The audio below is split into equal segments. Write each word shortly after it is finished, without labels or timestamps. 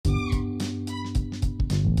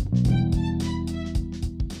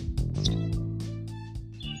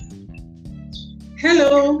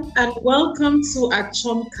Hello and welcome to our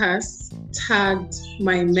Chomcast tagged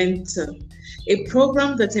My Mentor, a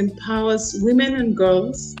program that empowers women and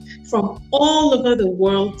girls from all over the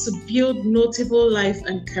world to build notable life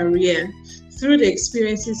and career through the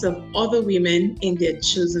experiences of other women in their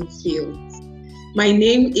chosen fields. My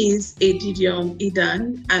name is Edidion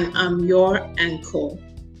Idan and I'm your anchor.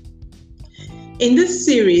 In this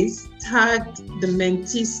series, tagged The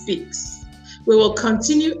Mentee Speaks, we will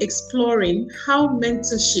continue exploring how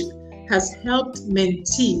mentorship has helped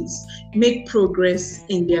mentees make progress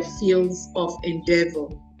in their fields of endeavor.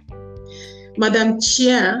 Madam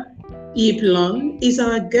Chia Yip Lan is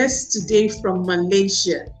our guest today from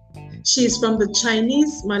Malaysia. She is from the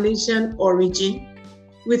Chinese Malaysian origin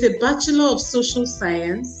with a Bachelor of Social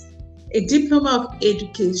Science, a Diploma of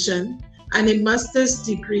Education, and a Master's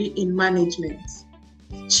degree in Management.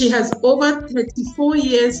 She has over 34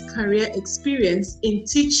 years career experience in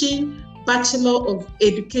teaching Bachelor of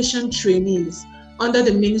Education trainees under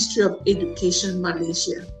the Ministry of Education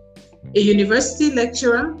Malaysia, a university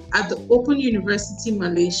lecturer at the Open University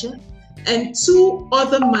Malaysia, and two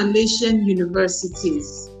other Malaysian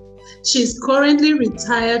universities. She is currently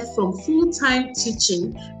retired from full-time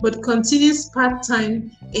teaching but continues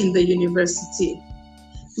part-time in the university.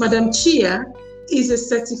 Madam Chia is a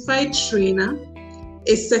certified trainer,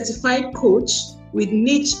 a certified coach with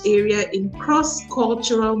niche area in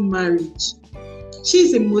cross-cultural marriage. She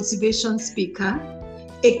is a motivation speaker,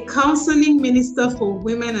 a counseling minister for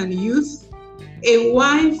women and youth, a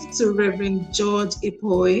wife to Reverend George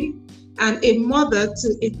Ipoe, and a mother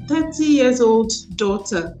to a 30 years old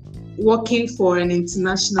daughter working for an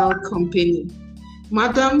international company.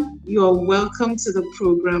 Madam, you are welcome to the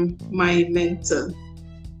program, My Mentor.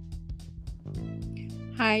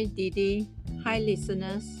 Hi, Didi. Hi,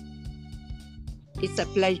 listeners. It's a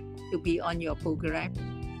pleasure to be on your program.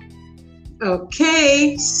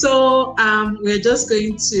 Okay, so we're just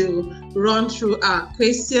going to run through our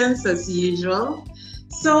questions as usual.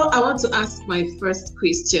 So I want to ask my first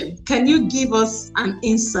question. Can you give us an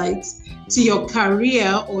insight to your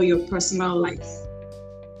career or your personal life?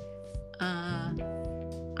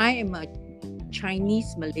 I am a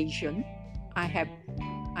Chinese Malaysian.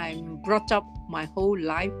 I'm brought up my whole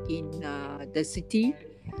life in the city,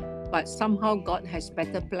 but somehow God has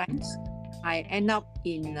better plans. I end up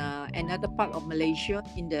in another part of Malaysia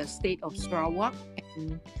in the state of Sarawak,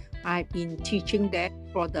 and I've been teaching there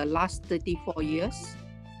for the last 34 years.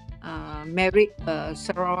 Married a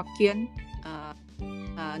Sarawakian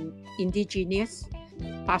indigenous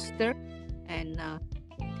pastor, and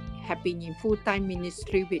have been in full-time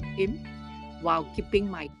ministry with him while keeping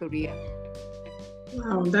my career.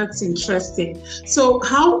 Wow, that's interesting. So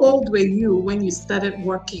how old were you when you started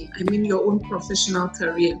working? I mean, your own professional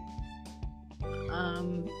career.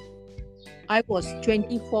 I was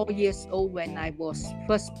 24 years old when I was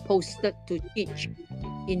first posted to teach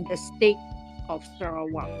in the state of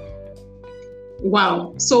Sarawak.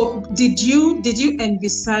 Wow. So did you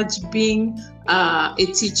envisage being a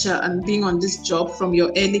teacher and being on this job from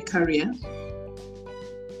your early career?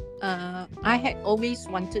 I had always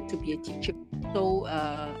wanted to be a teacher. So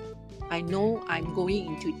I know I'm going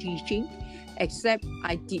into teaching, except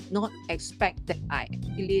I did not expect that I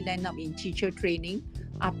actually land up in teacher training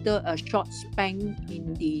after a short span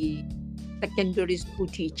in the secondary school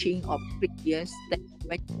teaching of 3 years. That I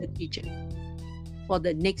went to teacher for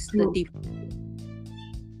the next 30.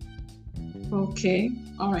 Okay,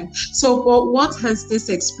 all right. So, what has this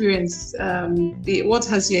experience? What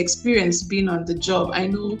has your experience been on the job? I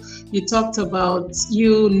know you talked about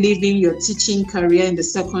you leaving your teaching career in the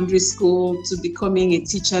secondary school to becoming a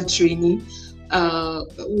teacher trainee.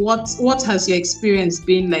 What has your experience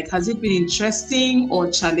been like? Has it been interesting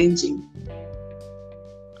or challenging?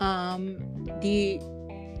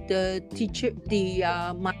 The teacher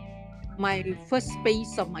my first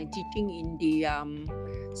phase of my teaching in the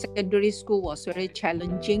secondary school was very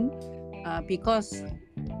challenging because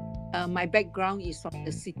my background is from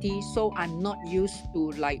the city, so I'm not used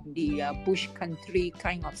to like the bush country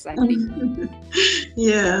kind of setting.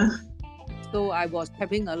 Yeah. So I was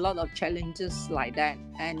having a lot of challenges like that,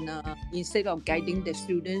 and instead of guiding the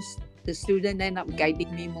student end up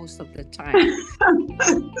guiding me most of the time.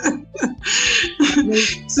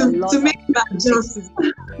 to make that just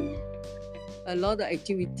a lot of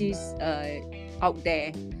activities out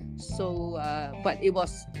there. So, but it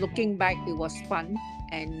was, looking back, it was fun,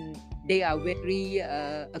 and they are very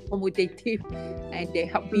accommodative, and they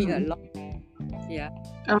helped me a lot. Yeah.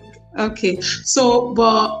 Okay. So,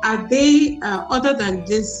 but are they, other than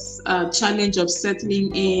this challenge of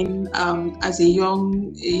settling in as a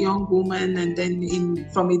young woman, and then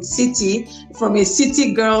from a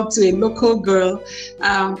city girl to a local girl,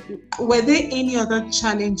 were there any other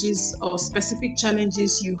challenges or specific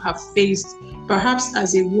challenges you have faced, perhaps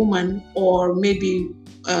as a woman, or maybe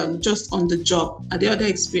just on the job? Are there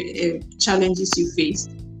other challenges you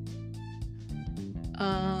faced?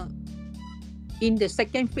 Uh, in the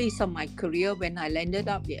second phase of my career, when I landed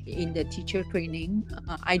up in the teacher training,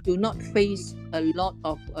 I do not face a lot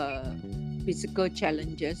of physical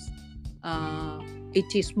challenges.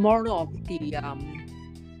 It is more of the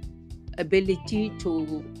ability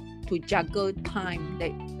to juggle time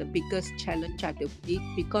that the biggest challenge I face,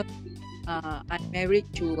 because I'm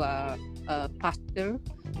married to a pastor,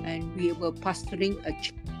 and we were pastoring a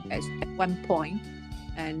church at one point,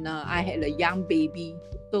 and I had a young baby,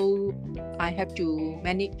 so I have to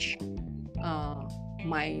manage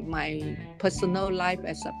my personal life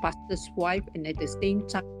as a pastor's wife, and at the same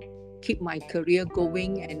time keep my career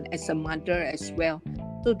going, and as a mother as well.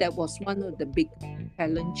 So that was one of the big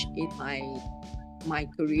challenge in my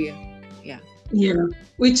career. Yeah. Yeah,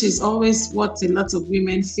 which is always what a lot of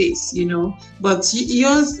women face, But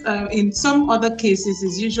yours, in some other cases,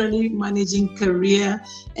 is usually managing career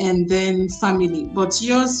and then family. But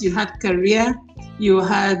yours, you had career, you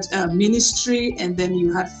had ministry, and then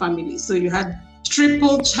you had family. So you had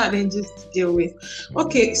triple challenges to deal with.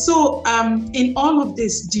 Okay, so in all of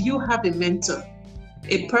this, do you have a mentor?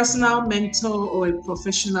 A personal mentor or a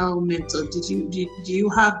professional mentor? Did you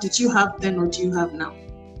have then, or do you have now?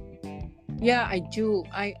 Yeah, I do.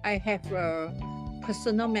 I have a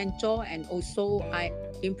personal mentor, and also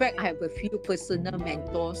in fact, I have a few personal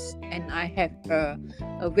mentors, and I have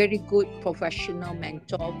a very good professional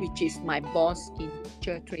mentor, which is my boss in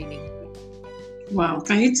teacher training. Wow.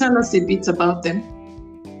 Can you tell us a bit about them?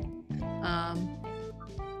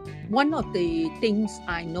 One of the things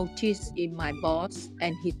I noticed in my boss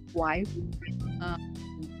and his wife,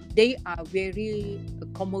 they are very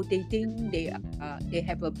accommodating. They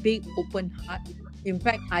have a big open heart. In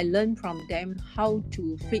fact, I learned from them how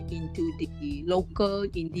to fit into the local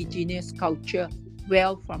indigenous culture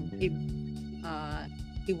well from him.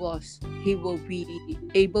 He will be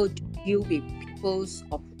able to deal with peoples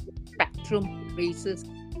of spectrum races,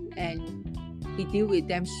 and he deal with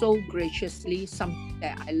them so graciously, something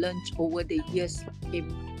that I learned over the years from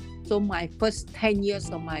him. So my first 10 years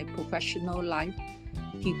of my professional life,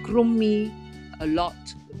 he groomed me a lot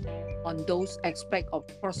on those aspects of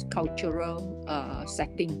cross-cultural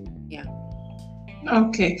setting. Yeah.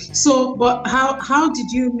 Okay. So, but how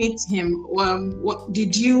did you meet him?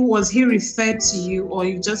 Was he referred to you, or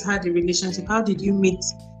you just had a relationship? How did you meet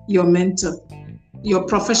your mentor, your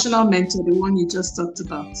professional mentor, the one you just talked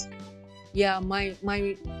about? Yeah, my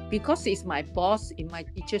because he's my boss in my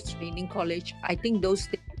teachers training college. I think those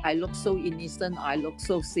things, I look so innocent, I look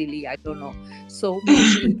so silly, I don't know. So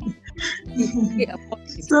maybe he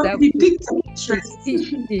approached himself He picked an interest.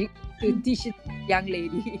 to teach the young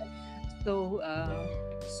lady. So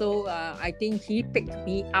I think he picked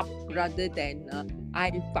me up rather than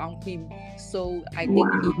I found him. So I think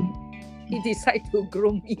he decided to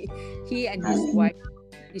groom me. He and his wife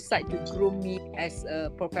decide to groom me as a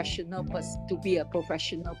professional person, to be a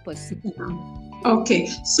professional person. Okay,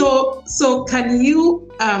 so can you,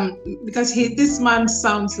 because this man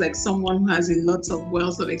sounds like someone who has a lot of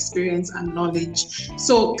wealth of experience and knowledge.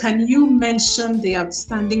 So can you mention the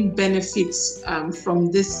outstanding benefits from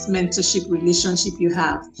this mentorship relationship you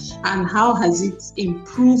have, and how has it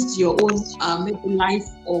improved your own maybe life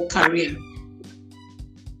or career?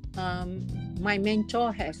 My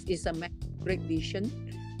mentor is a man of great vision,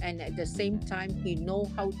 and at the same time, he know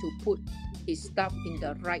how to put his stuff in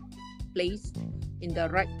the right place, in the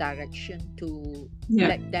right direction to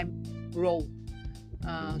let them grow.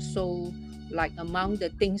 So like among the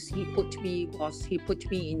things he put me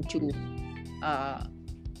into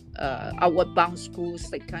outward-bound schools,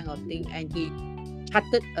 that kind of thing, and he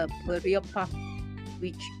charted a career path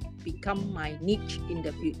which become my niche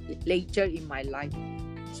later in my life.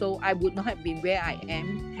 So I would not have been where I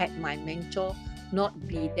am had my mentor not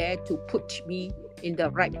be there to put me in the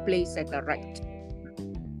right place at the right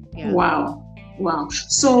time. Yeah. Wow.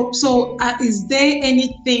 So is there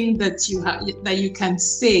anything that you can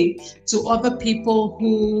say to other people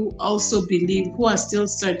who also believe, who are still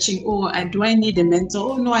searching, do I need a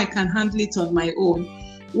mentor? Oh no, I can handle it on my own.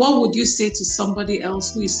 What would you say to somebody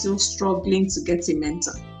else who is still struggling to get a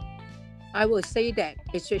mentor? I would say that,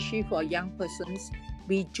 especially for young persons,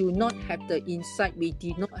 we do not have the insight, we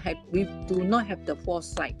do not have the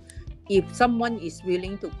foresight if someone is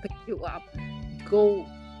willing to pick you up, go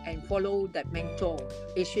and follow that mentor,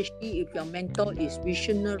 especially if your mentor is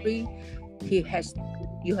visionary. You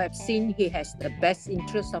have seen he has the best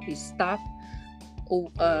interest of his staff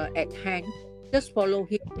at hand. Just follow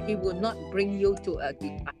him. He will not bring you to a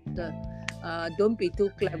disaster. Don't be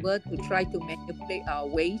too clever to try to manipulate our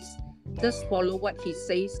ways. Just follow what he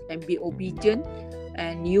says and be obedient,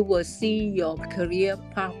 and you will see your career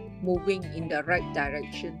path moving in the right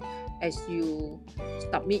direction as you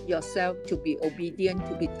submit yourself to be obedient,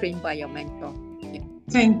 to be trained by your mentor. Yeah.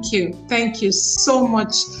 Thank you. Thank you so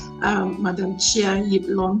much, Madam Chia Yip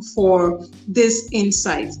Lan, for this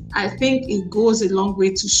insight. I think it goes a long way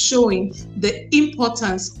to showing the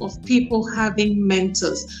importance of people having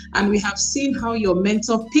mentors. And we have seen how your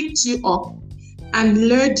mentor picked you up and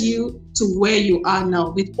led you to where you are now,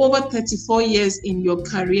 with over 34 years in your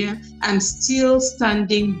career and still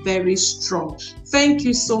standing very strong. Thank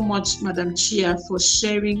you so much, Madam Chia, for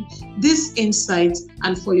sharing this insight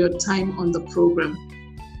and for your time on the program.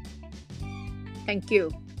 Thank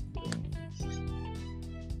you.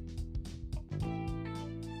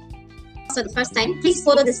 For the first time, please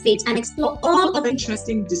follow this page and explore all of the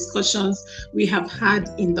interesting discussions we have had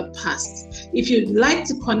in the past. If you'd like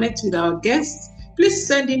to connect with our guests, please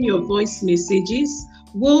send in your voice messages.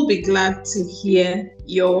 We'll be glad to hear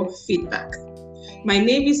your feedback. My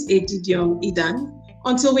name is Edidion Idan.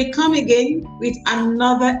 Until we come again with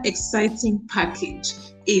another exciting package,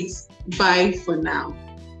 it's bye for now.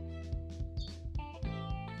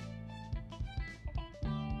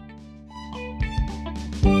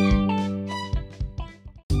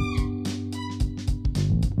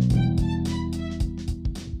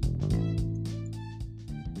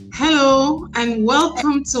 Hello and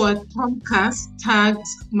welcome to a podcast tagged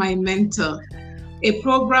My Mentor, a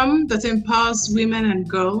program that empowers women and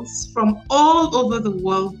girls from all over the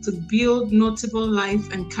world to build notable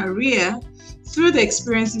life and career through the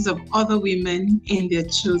experiences of other women in their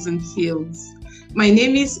chosen fields. My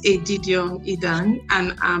name is Edidion Idan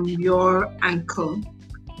and I'm your anchor.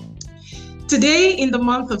 Today, in the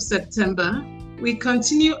month of September, we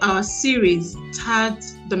continue our series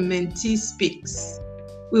tagged The Mentee Speaks.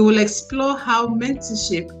 We will explore how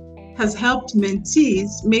mentorship has helped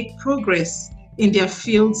mentees make progress in their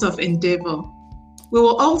fields of endeavor. We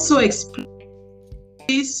will also explore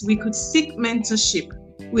ways we could seek mentorship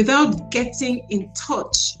without getting in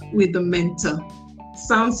touch with the mentor.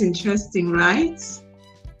 Sounds interesting, right?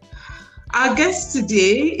 Our guest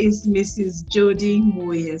today is Mrs. Jody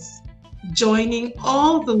Moyes, joining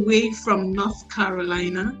all the way from North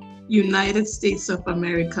Carolina, United States of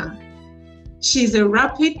America. She's a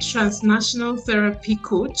rapid transnational therapy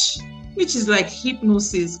coach, which is like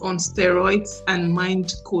hypnosis on steroids and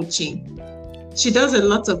mind coaching. She does a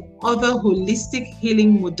lot of other holistic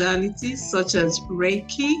healing modalities such as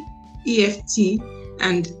Reiki, EFT,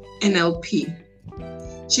 and NLP.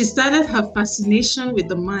 She started her fascination with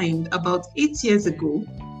the mind about 8 years ago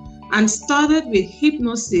and started with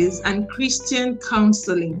hypnosis and Christian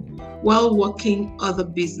counseling while working other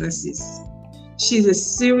businesses. She's a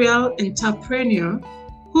serial entrepreneur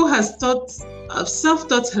who has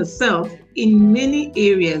self-taught herself in many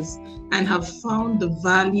areas and have found the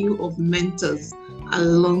value of mentors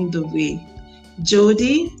along the way.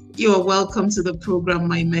 Jody, you are welcome to the program,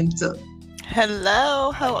 My Mentor. Hello,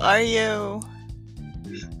 how are you?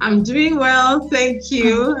 I'm doing well, thank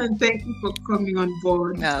you, and thank you for coming on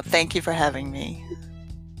board. No, thank you for having me.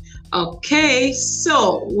 Okay,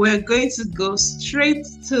 so we're going to go straight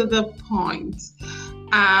to the point.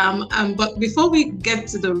 But before we get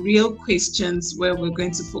to the real questions where we're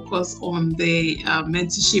going to focus on the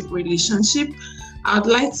mentorship relationship, I'd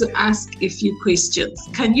like to ask a few questions.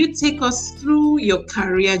 Can you take us through your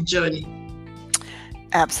career journey?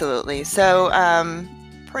 Absolutely. So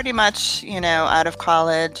pretty much, out of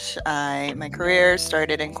college, my career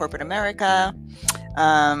started in corporate America.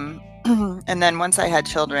 And then once I had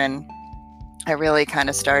children, I really kind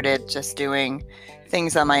of started just doing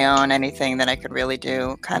things on my own, anything that I could really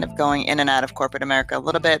do, kind of going in and out of corporate America a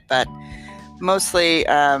little bit, but mostly,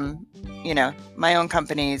 my own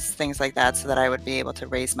companies, things like that, so that I would be able to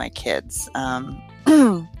raise my kids.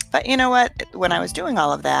 But you know what? When I was doing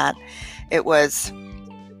all of that, it was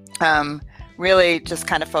really just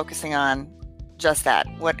kind of focusing on just that,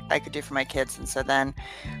 what I could do for my kids. And so then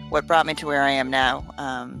what brought me to where I am now,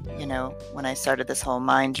 when I started this whole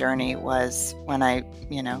mind journey was when I,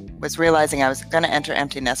 was realizing I was going to enter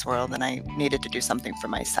empty nest world and I needed to do something for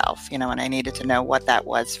myself, and I needed to know what that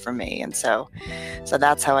was for me. And so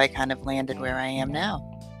that's how I kind of landed where I am now.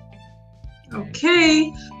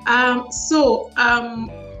 Okay.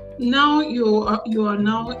 now you are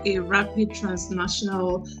now a rapid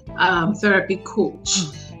transnational therapy coach.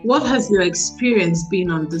 What has your experience been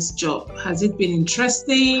on this job? Has it been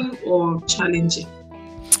interesting or challenging?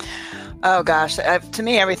 Oh gosh, to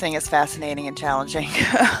me everything is fascinating and challenging,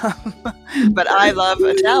 but I love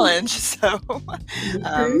a challenge. So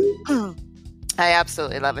I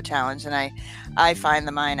absolutely love a challenge, and I find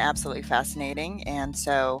the mind absolutely fascinating, and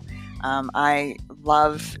so I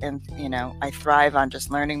love and I thrive on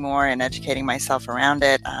just learning more and educating myself around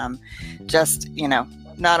it. Just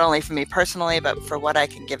not only for me personally, but for what I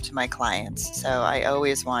can give to my clients. So I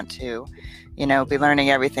always want to be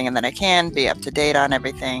learning everything that I can, be up to date on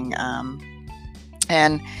everything.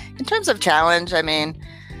 And in terms of challenge, I mean,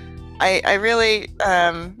 I really,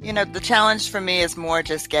 the challenge for me is more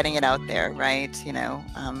just getting it out there, right?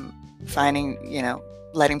 Finding,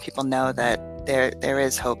 letting people know that there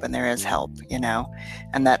is hope and there is help,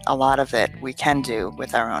 and that a lot of it we can do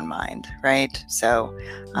with our own mind, right? So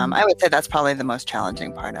I would say that's probably the most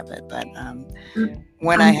challenging part of it. But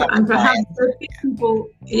when I have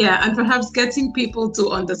perhaps getting people to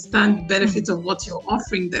understand the benefits of what you're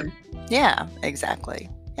offering them. Yeah, exactly.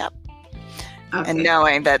 Yep. Okay. And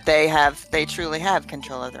knowing that they truly have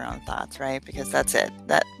control of their own thoughts, right? Because that's it.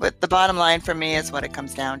 But the bottom line for me is what it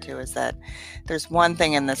comes down to is that there's one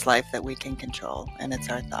thing in this life that we can control, and it's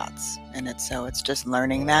our thoughts. And it's just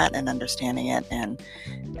learning that and understanding it and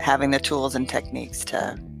having the tools and techniques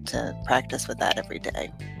to practice with that every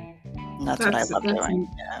day. And that's what I love doing.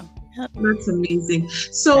 Yeah. Yep. That's amazing.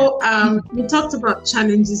 So we talked about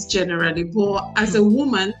challenges generally, but as a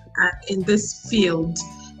woman in this field,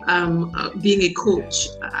 being a coach,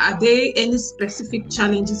 are there any specific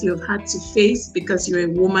challenges you've had to face because you're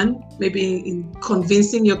a woman, maybe in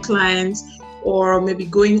convincing your clients or maybe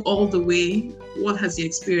going all the way? What has your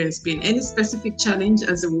experience been? Any specific challenge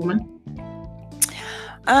as a woman?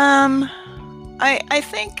 I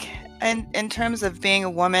think in terms of being a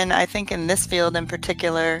woman, I think in this field in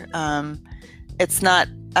particular,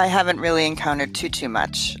 I haven't really encountered too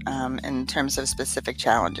much in terms of specific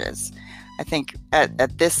challenges. I think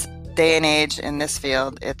at this day and age in this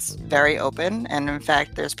field, it's very open. And in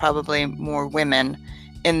fact, there's probably more women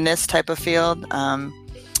in this type of field,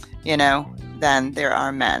 than there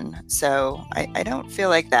are men. So I don't feel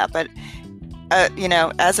like that. But,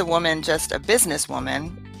 as a woman, just a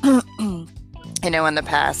businesswoman, in the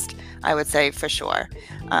past, I would say for sure.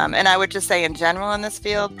 And I would just say in general in this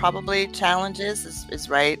field, probably challenges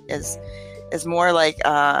is more like,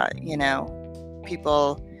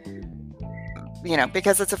 people,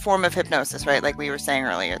 because it's a form of hypnosis, right? Like we were saying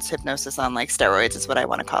earlier, it's hypnosis on like steroids is what I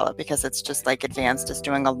want to call it, because it's just like advanced, it's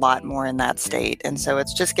doing a lot more in that state. And so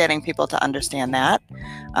it's just getting people to understand that,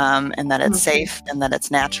 and that it's safe and that it's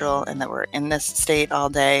natural and that we're in this state all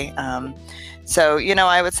day. So,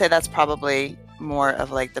 I would say that's probably more of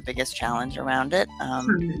like the biggest challenge around it.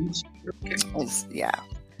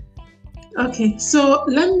 Okay, so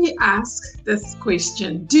let me ask this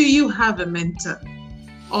question. Do you have a mentor?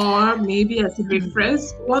 Or maybe as a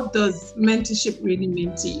refresh, what does mentorship really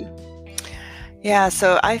mean to you? Yeah,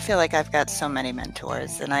 so I feel like I've got so many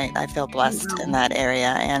mentors, and I feel blessed in that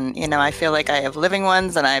area. And, I feel like I have living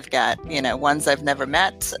ones, and I've got, ones I've never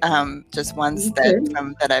met, just ones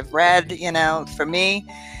that I've read. For me,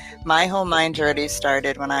 my whole mind journey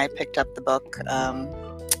started when I picked up the book,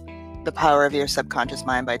 The Power of Your Subconscious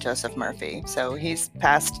Mind by Joseph Murphy. So he's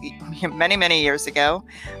passed many, many years ago,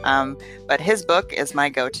 but his book is my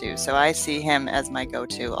go-to. So I see him as my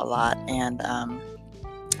go-to a lot, and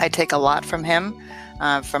I take a lot from him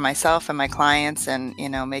for myself and my clients, and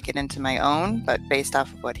make it into my own, but based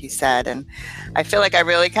off of what he said. And I feel like I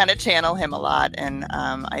really kind of channel him a lot, and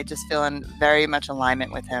I just feel in very much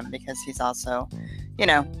alignment with him because he's also,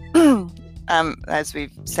 as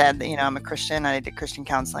we've said, I'm a Christian. I did Christian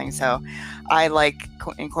counseling, so I like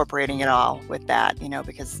incorporating it all with that,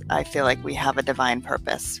 because I feel like we have a divine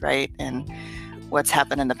purpose, right? And what's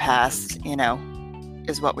happened in the past,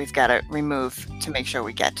 is what we've got to remove to make sure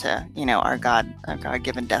we get to, our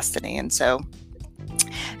God-given destiny. And so,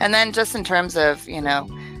 and then just in terms of,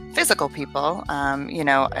 physical people,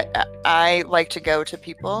 I like to go to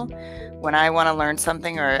people when I want to learn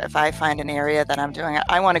something, or if I find an area that I'm doing,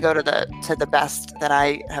 I want to go to the best that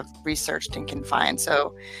I have researched and can find.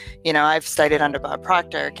 So, I've studied under Bob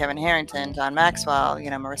Proctor, Kevin Harrington, John Maxwell,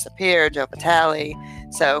 Marissa Peer, Joe Vitale.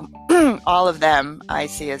 So all of them I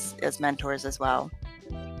see as mentors as well.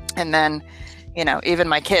 And then, even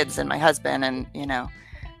my kids and my husband and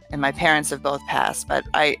my parents have both passed, but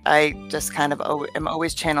I just kind of am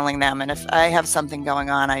always channeling them. And if I have something going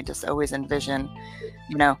on, I just always envision,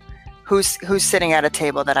 who's sitting at a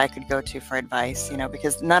table that I could go to for advice,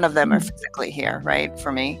 because none of them are physically here, right,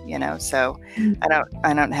 for me, so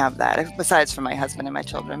I don't have that, besides for my husband and my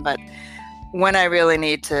children. But when I really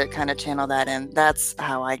need to kind of channel that in, that's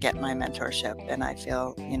how I get my mentorship. And I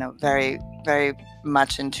feel, very, very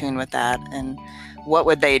much in tune with that. And what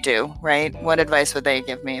would they do, right? What advice would they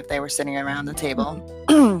give me if they were sitting around the table?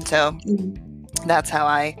 So that's how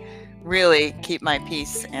I really keep my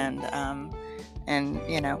peace and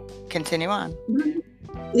continue on.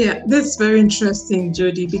 Yeah, that's very interesting,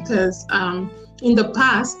 Jody, because in the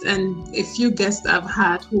past, and a few guests I've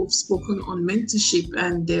had who've spoken on mentorship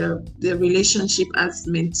and their relationship as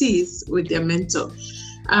mentees with their mentor.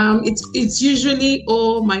 It's usually,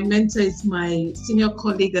 my mentor is my senior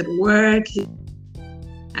colleague at work.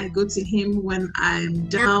 I go to him when I'm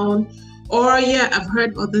down. Or I've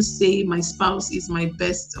heard others say my spouse is my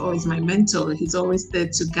best or is my mentor. He's always there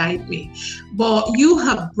to guide me. But you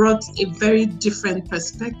have brought a very different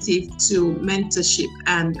perspective to mentorship.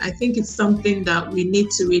 And I think it's something that we need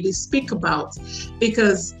to really speak about,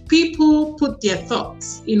 because people put their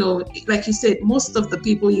thoughts, like you said, most of the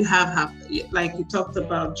people you have, like you talked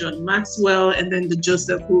about John Maxwell and then the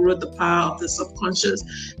Joseph who wrote The Power of the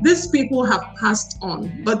Subconscious. These people have passed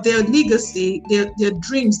on, but their legacy, their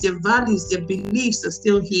dreams, their values, their beliefs are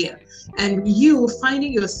still here. And you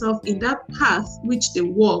finding yourself in that path which they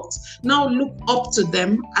walked, now look up to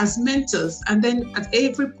them as mentors. And then at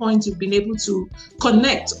every point you've been able to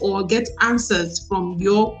connect or get answers from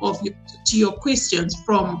to your questions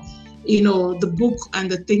from the book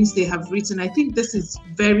and the things they have written. I think this is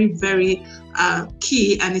very, very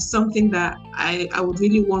key, and it's something that I would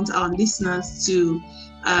really want our listeners to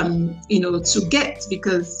to get,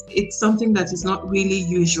 because it's something that is not really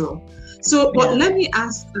usual. So, but let me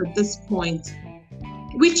ask at this point,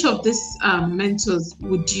 which of these mentors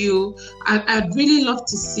would you, I'd really love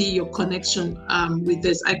to see your connection with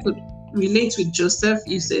this. I could relate with Joseph,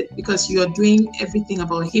 you said, because you're doing everything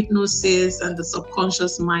about hypnosis and the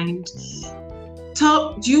subconscious mind.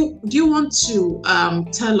 Do you want to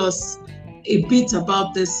tell us a bit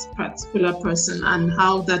about this particular person and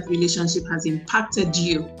how that relationship has impacted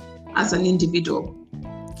you as an individual?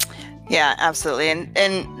 Yeah, absolutely.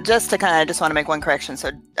 And just to I just want to make one correction.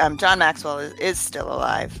 So John Maxwell is still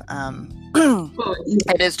alive.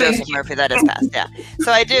 It is Joseph Murphy that is passed. Yeah.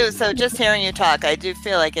 So I do. So just hearing you talk, I do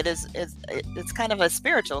feel like it's kind of a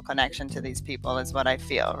spiritual connection to these people is what I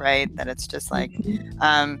feel, right? That it's just like,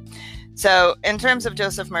 so in terms of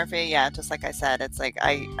Joseph Murphy, yeah, just like I said, it's like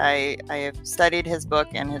I have studied his book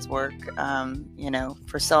and his work,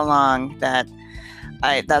 for so long that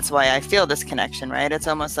that's why I feel this connection, right? It's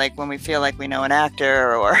almost like when we feel like we know an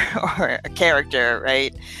actor or a character,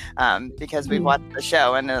 right? Because we've watched the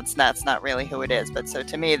show and that's not really who it is. But so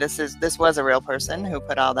to me, this was a real person who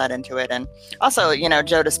put all that into it. And also,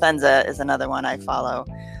 Joe Dispenza is another one I follow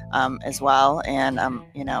as well. And,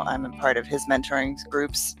 I'm a part of his mentoring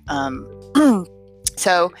groups.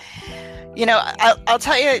 So, I'll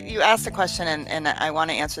tell you, you asked a question and I want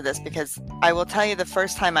to answer this, because I will tell you the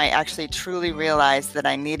first time I actually truly realized that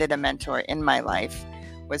I needed a mentor in my life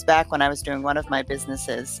was back when I was doing one of my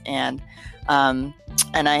businesses. And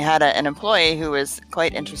I had an employee who was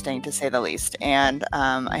quite interesting, to say the least. And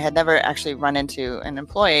I had never actually run into an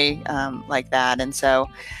employee like that. And so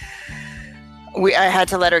I had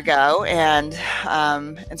to let her go. And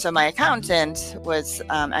so my accountant was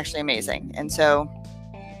actually amazing. And so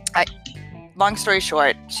long story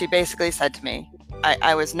short, she basically said to me,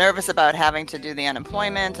 I was nervous about having to do the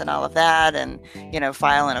unemployment and all of that and,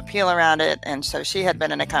 file an appeal around it. And so she had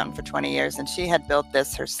been an accountant for 20 years and she had built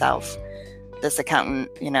this herself, this accountant,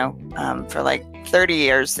 for like 30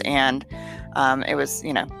 years. And it was,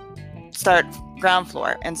 start ground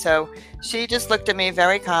floor. And so she just looked at me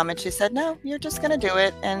very calm and she said, no, you're just going to do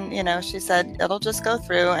it. And, she said, it'll just go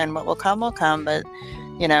through and what will come will come. But,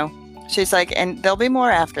 she's like, and there'll be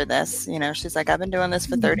more after this. She's like, I've been doing this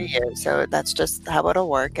for 30 years. So that's just how it'll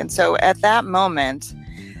work. And so at that moment,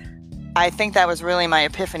 I think that was really my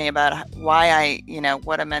epiphany about why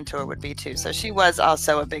what a mentor would be too. So she was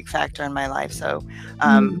also a big factor in my life. So,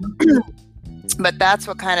 but that's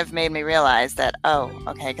what kind of made me realize that,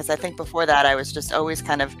 okay. Because I think before that, I was just always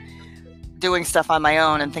kind of doing stuff on my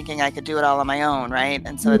own and thinking I could do it all on my own. Right.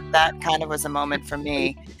 And so that kind of was a moment for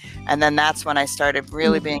me. And then that's when I started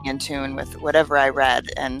really being in tune with whatever I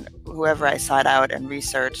read and whoever I sought out and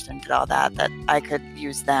researched and did all that I could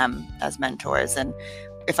use them as mentors. And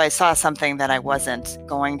if I saw something that I wasn't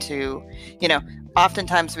going to,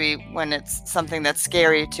 oftentimes when it's something that's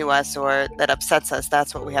scary to us or that upsets us,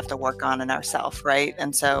 that's what we have to work on in ourselves, right?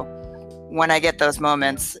 And so when I get those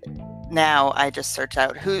moments, now I just search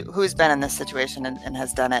out who's been in this situation and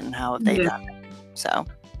has done it and how have they done it. So.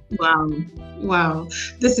 Wow.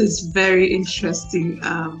 This is very interesting.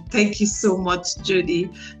 Thank you so much,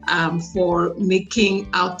 Jody, for making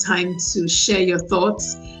our time to share your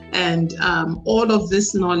thoughts and all of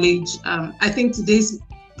this knowledge. I think today's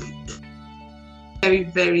very,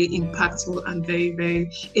 very impactful and very,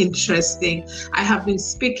 very interesting. I have been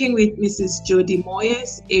speaking with Mrs. Jody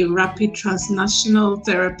Moyes, a rapid transnational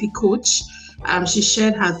therapy coach. She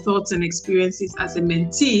shared her thoughts and experiences as a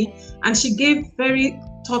mentee, and she gave very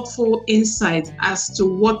thoughtful insight as to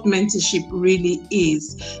what mentorship really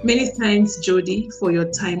is. Many thanks, Jody, for your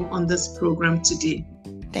time on this program today.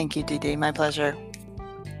 Thank you, Didi. My pleasure.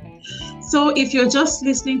 So if you're just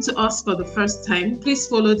listening to us for the first time, please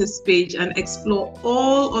follow this page and explore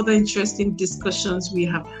all other interesting discussions we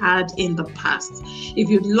have had in the past. If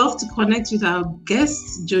you'd love to connect with our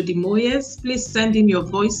guest, Jody Moyes, please send in your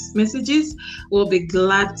voice messages. We'll be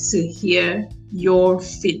glad to hear your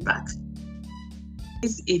feedback.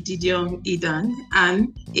 This is Edidion Idan,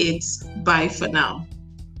 and it's bye for now.